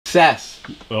Success.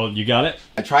 Well, you got it?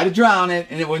 I tried to drown it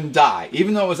and it wouldn't die.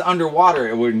 Even though it was underwater,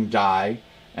 it wouldn't die.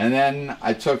 And then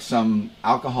I took some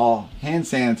alcohol hand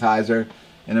sanitizer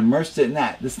and immersed it in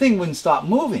that. This thing wouldn't stop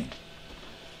moving.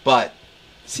 But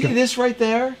see this right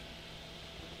there?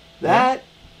 That,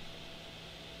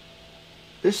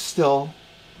 there's still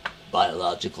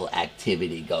biological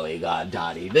activity going on,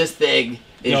 Donnie. This thing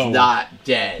is not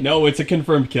dead. No, it's a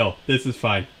confirmed kill. This is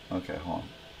fine. Okay, hold on.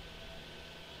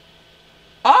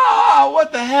 Ah,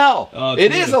 what the hell? Oh,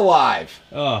 it is alive.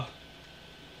 Oh.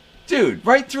 Dude,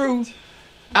 right through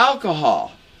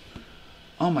alcohol.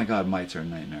 Oh my God, mites are a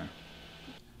nightmare.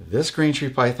 This green tree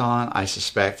python, I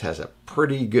suspect, has a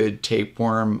pretty good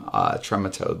tapeworm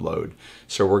trematode load.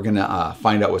 So we're gonna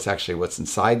find out what's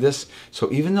inside this.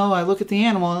 So even though I look at the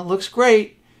animal and it looks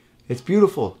great, it's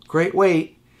beautiful, great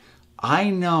weight,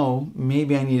 I know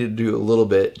maybe I need to do a little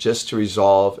bit just to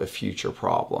resolve a future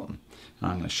problem. And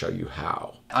I'm going to show you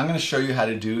how. I'm going to show you how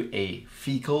to do a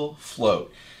fecal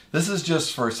float. This is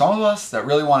just for some of us that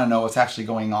really want to know what's actually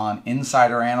going on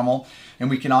inside our animal.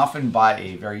 And we can often buy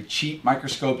a very cheap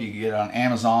microscope. You can get it on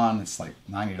Amazon. It's like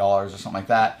 $90 or something like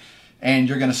that. And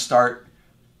you're going to start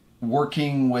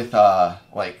working with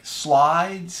like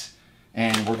slides.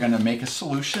 And we're going to make a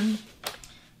solution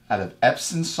out of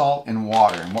Epsom salt and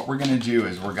water. And what we're going to do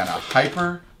is we're going to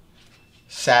hyper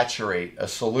saturate a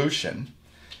solution.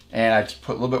 And I just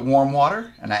put a little bit warm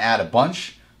water and I add a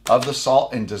bunch of the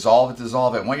salt and dissolve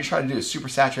it. And what you try to do is super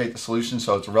saturate the solution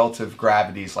so its relative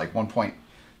gravity is like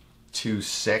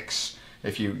 1.26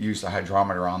 if you use the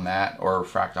hydrometer on that or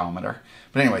fractometer.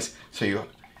 But anyways, so you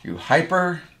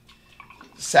hyper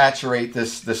saturate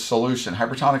this solution,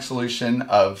 hypertonic solution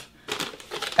of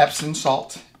Epsom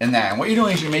salt in that. And what you're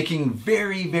doing is you're making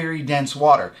very, very dense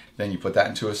water. Then you put that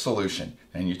into a solution.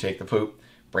 Then you take the poop,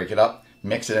 break it up,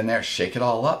 mix it in there, shake it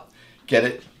all up, get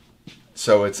it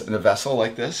so it's in a vessel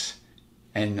like this,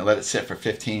 and let it sit for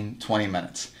 15-20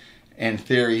 minutes. In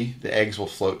theory, the eggs will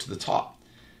float to the top.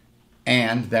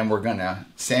 And then we're going to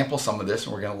sample some of this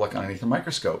and we're going to look underneath the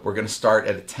microscope. We're going to start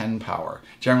at a 10 power.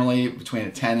 Generally, between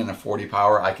a 10 and a 40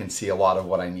 power, I can see a lot of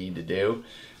what I need to do.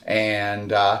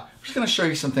 And I'm just going to show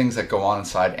you some things that go on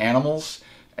inside animals.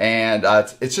 And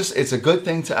it's a good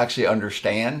thing to actually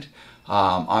understand.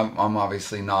 I'm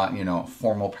obviously not, a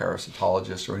formal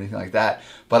parasitologist or anything like that,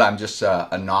 but I'm just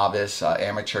a novice,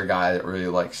 amateur guy that really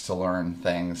likes to learn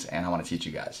things, and I want to teach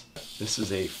you guys. This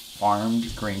is a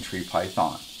farmed green tree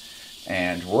python,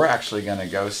 and we're actually going to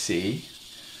go see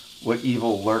what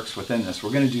evil lurks within this.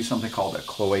 We're going to do something called a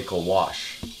cloacal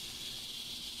wash.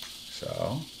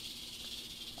 So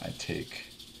I take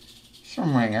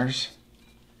some ringers.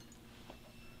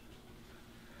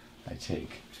 I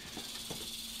take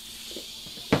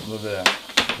a little bit of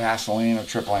Vaseline or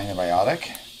triple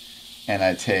antibiotic, and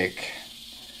I take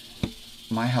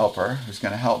my helper who's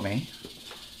going to help me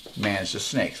manage the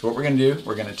snakes. What we're going to do,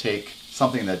 we're going to take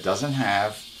something that doesn't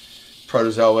have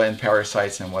protozoa and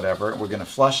parasites and whatever. We're going to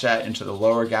flush that into the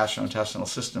lower gastrointestinal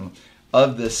system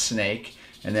of this snake,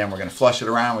 and then we're going to flush it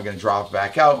around, we're going to drop it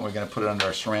back out, and we're going to put it under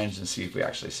our syringe and see if we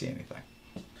actually see anything.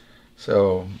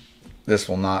 So this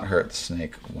will not hurt the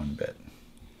snake one bit.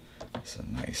 It's a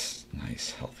nice,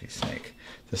 healthy snake.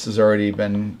 This has already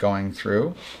been going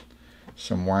through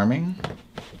some worming,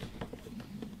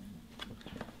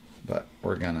 but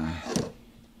we're gonna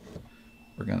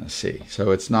see.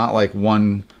 So it's not like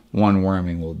one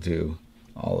worming will do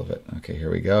all of it. Okay,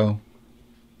 here we go.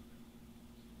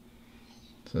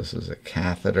 So this is a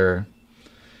catheter.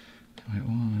 What I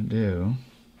want to do.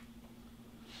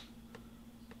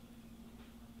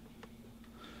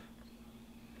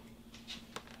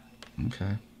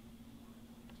 Okay.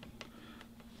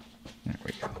 There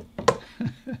we go.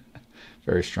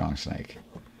 Very strong snake.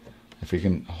 If we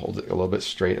can hold it a little bit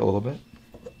straight, a little bit.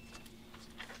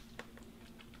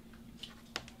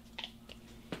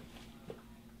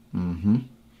 Mm-hmm.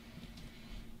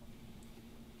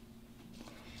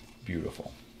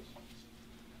 Beautiful.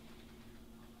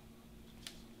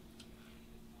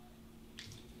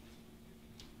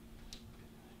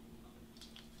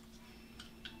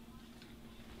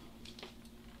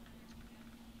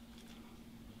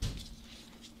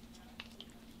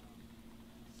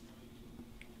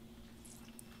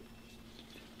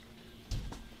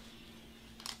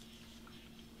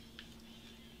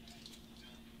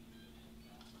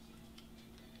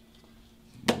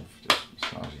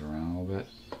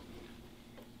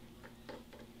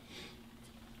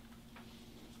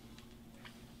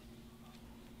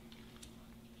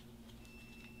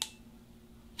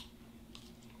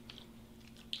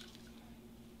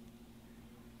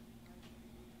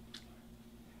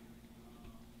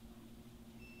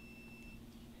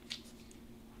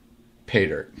 pay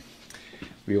dirt.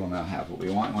 We will now have what we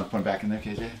want. You want to put it back in there,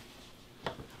 KJ?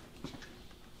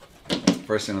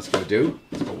 First thing let's go do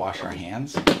is go wash our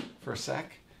hands for a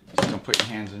sec. Just don't put your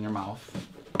hands in your mouth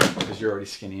because you're already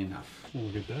skinny enough.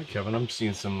 Look at that, Kevin. I'm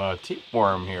seeing some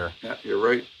tapeworm here. Yeah, you're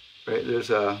right. Right, there's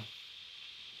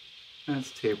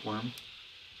that's tapeworm.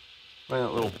 Right,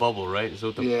 that little bubble, right? Is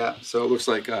that the... Yeah, so it looks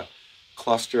like a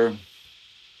cluster.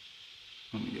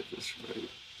 Let me get this right.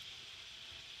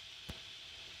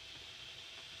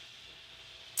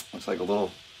 Looks like a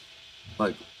little,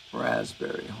 like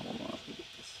raspberry. Hold on. Look at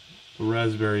this.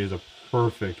 Raspberry is a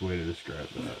perfect way to describe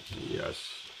that. Yes.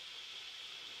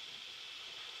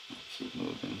 Keep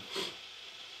moving.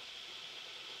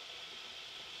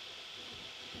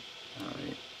 All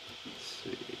right. Let's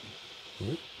see.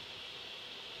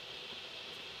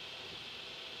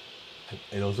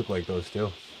 Hey, those look like those too.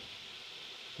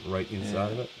 Right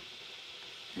inside of it.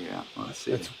 Yeah. Let's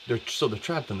see. They're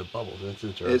trapped in the bubble. That's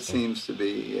interesting. It seems to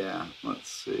be. Yeah. Let's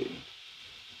see.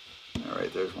 All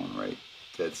right. There's one right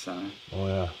dead center. Oh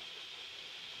yeah.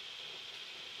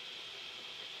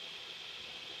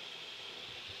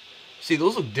 See,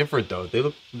 those look different though. They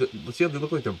look. Let's see how they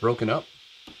look like they're broken up.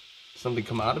 Something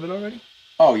come out of it already?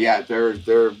 Oh yeah, they're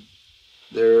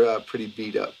pretty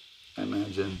beat up, I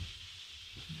imagine.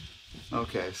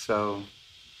 Okay, so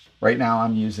right now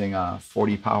I'm using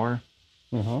 40 power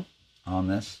on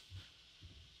this,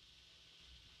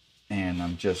 and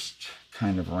I'm just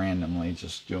kind of randomly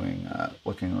just doing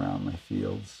looking around my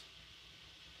fields.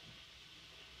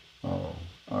 Oh,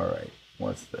 all right.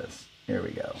 What's this? Here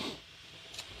we go.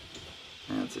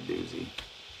 That's a doozy,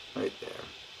 right there.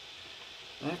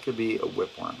 That could be a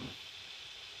whipworm.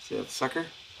 See that sucker?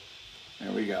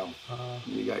 There we go.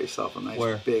 You got yourself a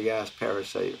nice big ass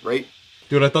parasite, right?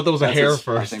 Dude, I thought that was a hair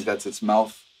first. I think that's its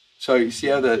mouth. So you see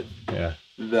how the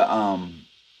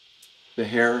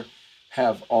hair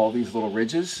have all these little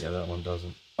ridges? Yeah, that one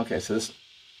doesn't. Okay, so this,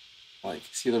 like,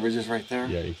 see the ridges right there?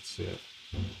 Yeah, you can see it.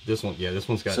 This one, yeah, this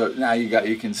one's got. So now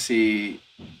you can see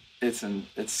it's in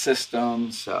its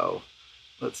system. So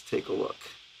let's take a look.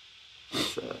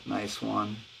 That's a nice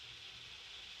one.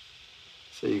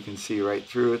 So you can see right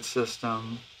through its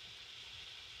system.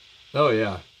 Oh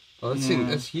yeah. Oh,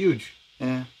 that's huge.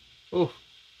 Yeah. Oh.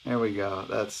 There we go.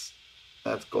 That's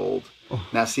gold. Oh.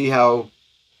 Now see how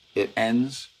it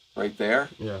ends right there?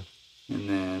 Yeah. And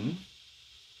then.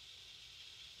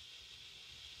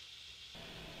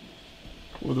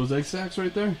 Were those egg sacs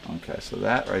right there? Okay, so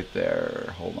that right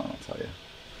there. Hold on, I'll tell you.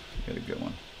 Get a good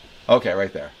one. Okay,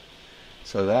 right there.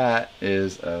 So that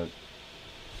is a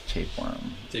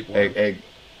tapeworm. Tapeworm.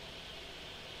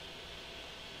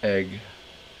 Egg.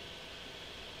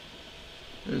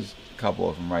 There's a couple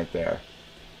of them right there.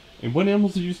 And what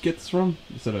animals did you just get this from?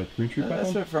 Is that a green tree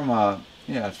python? That's from a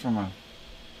it's from a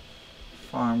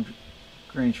farmed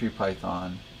green tree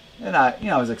python. And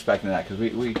I was expecting that because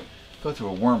we go through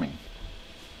a worming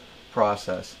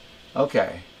process.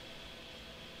 Okay.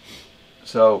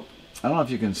 So I don't know if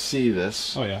you can see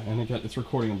this. Oh yeah, and it's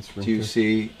recording on the screen. Do you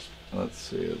see? Let's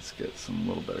see. Let's get some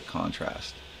little bit of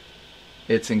contrast.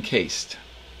 It's encased.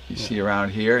 You see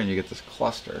around here, and you get this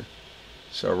cluster.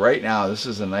 So right now, this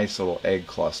is a nice little egg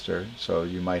cluster. So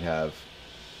you might have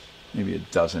maybe a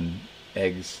dozen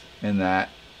eggs in that,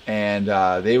 and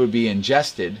they would be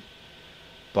ingested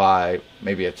by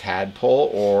maybe a tadpole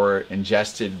or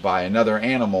ingested by another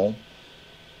animal,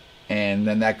 and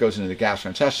then that goes into the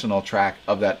gastrointestinal tract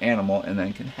of that animal and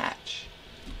then can hatch.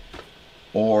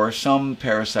 Or some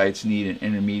parasites need an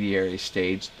intermediary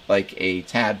stage like a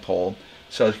tadpole,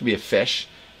 so it could be a fish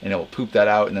and it will poop that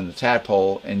out, and then the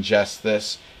tadpole ingests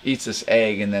this, eats this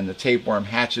egg, and then the tapeworm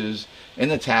hatches in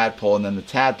the tadpole, and then the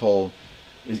tadpole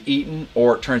is eaten,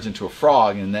 or it turns into a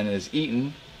frog and then it is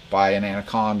eaten by an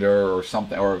anaconda or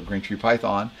something, or a green tree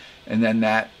python, and then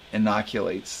that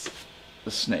inoculates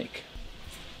the snake.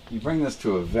 You bring this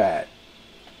to a vet,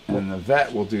 and then the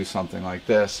vet will do something like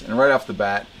this, and right off the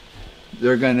bat,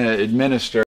 they're going to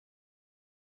administer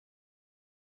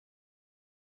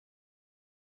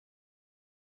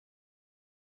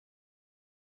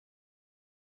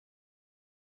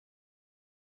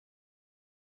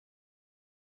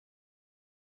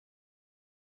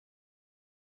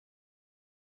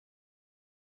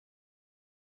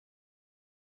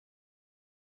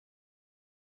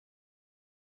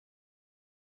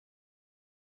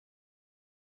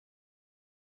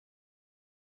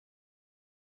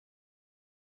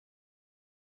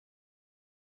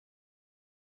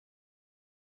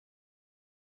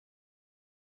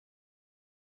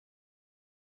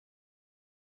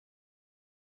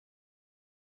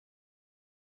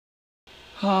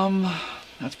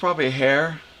that's probably a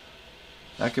hair.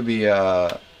 That could be,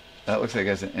 that looks like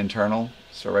it's an internal.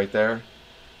 So right there,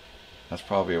 that's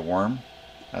probably a worm.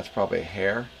 That's probably a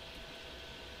hair.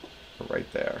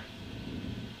 Right there.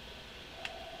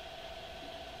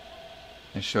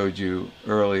 I showed you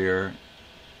earlier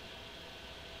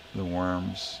the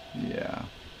worms. Yeah.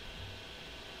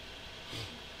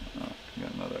 Oh,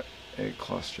 got another egg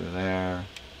cluster there.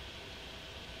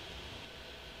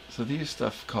 So these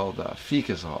stuff called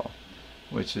ficazole,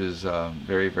 which is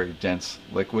very, very dense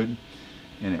liquid,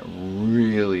 and it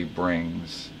really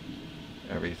brings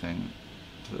everything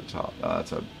to the top.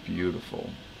 That's a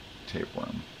beautiful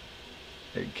tapeworm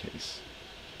egg case.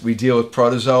 We deal with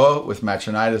protozoa with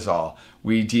metronidazole.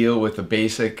 We deal with the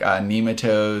basic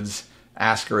nematodes,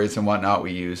 ascarids, and whatnot.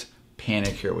 We use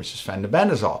Panicure, which is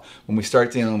fendobendazole. When we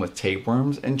start dealing with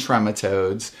tapeworms and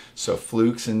trematodes, so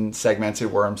flukes and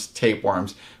segmented worms,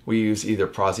 tapeworms, we use either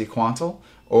praziquantel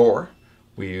or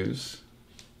we use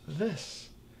this.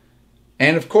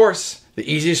 And of course, the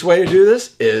easiest way to do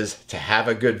this is to have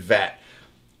a good vet.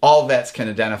 All vets can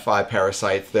identify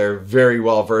parasites. They're very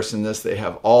well versed in this. They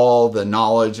have all the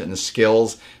knowledge and the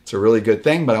skills. It's a really good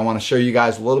thing, but I want to show you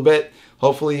guys a little bit.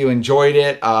 Hopefully you enjoyed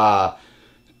it.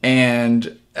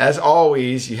 And as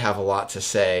always, you have a lot to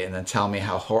say, and then tell me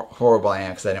how horrible I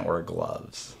am because I didn't wear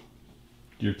gloves.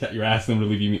 You're asking them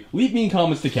to leave me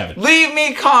comments to Kevin. Leave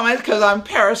me comments because I'm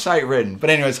parasite ridden. But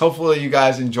anyways, hopefully you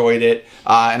guys enjoyed it.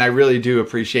 And I really do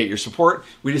appreciate your support.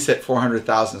 We just hit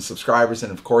 400,000 subscribers.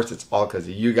 And of course, it's all because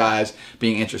of you guys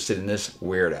being interested in this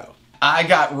weirdo. I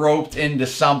got roped into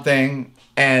something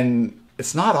and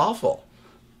it's not awful.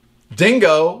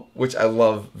 Dingo, which I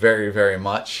love very, very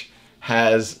much,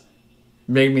 has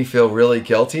made me feel really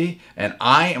guilty. And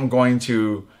I am going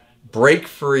to break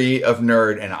free of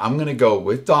nerd, and I'm gonna go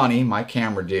with Donny, my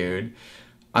camera dude.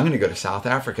 I'm gonna go to South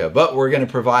Africa, but we're gonna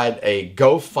provide a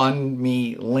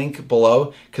GoFundMe link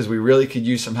below because we really could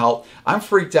use some help. I'm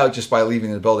freaked out just by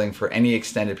leaving the building for any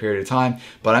extended period of time,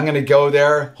 but I'm gonna go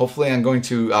there. Hopefully I'm going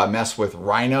to mess with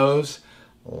rhinos,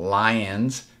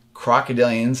 lions,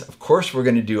 crocodilians. Of course we're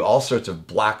gonna do all sorts of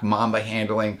black mamba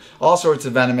handling, all sorts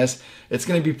of venomous. It's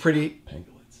gonna be pretty...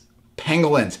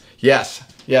 Pangolins. Yes.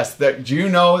 Yes, do you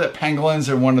know that pangolins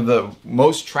are one of the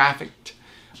most trafficked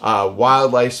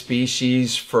wildlife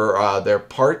species for their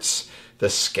parts, the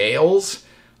scales?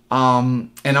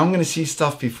 And I'm going to see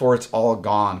stuff before it's all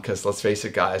gone because let's face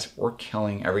it, guys, we're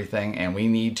killing everything and we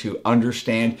need to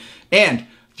understand. And,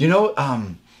 you know,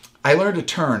 I learned a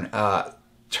term.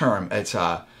 It's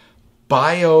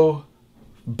biophobe.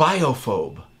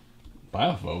 Biophobe?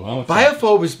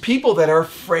 Biophobe is people that are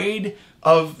afraid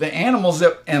of the animals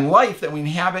and life that we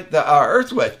inhabit the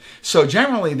earth with. So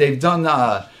generally they've done,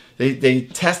 they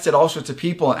tested all sorts of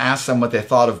people and asked them what they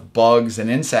thought of bugs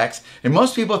and insects. And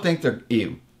most people think they're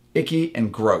ew, icky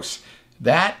and gross.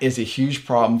 That is a huge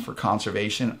problem for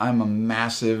conservation. I'm a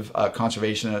massive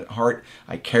conservation at heart.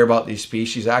 I care about these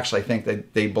species. Actually, I think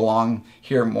that they belong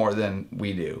here more than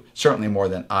we do. Certainly more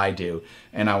than I do.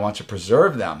 And I want to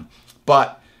preserve them.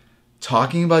 But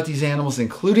talking about these animals,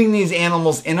 including these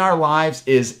animals in our lives,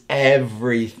 is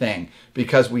everything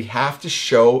because we have to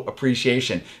show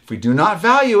appreciation. If we do not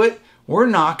value it, we're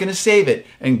not going to save it.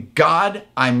 And God,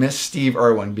 I miss Steve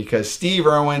Irwin because Steve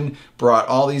Irwin brought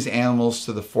all these animals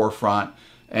to the forefront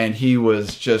and he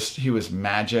was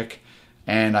magic.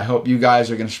 And I hope you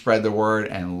guys are going to spread the word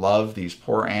and love these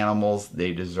poor animals.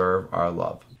 They deserve our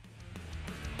love.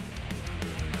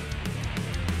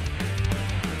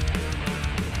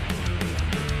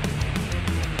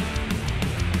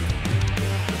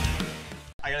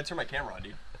 I gotta turn my camera on,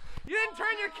 dude. You didn't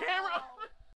turn your camera on!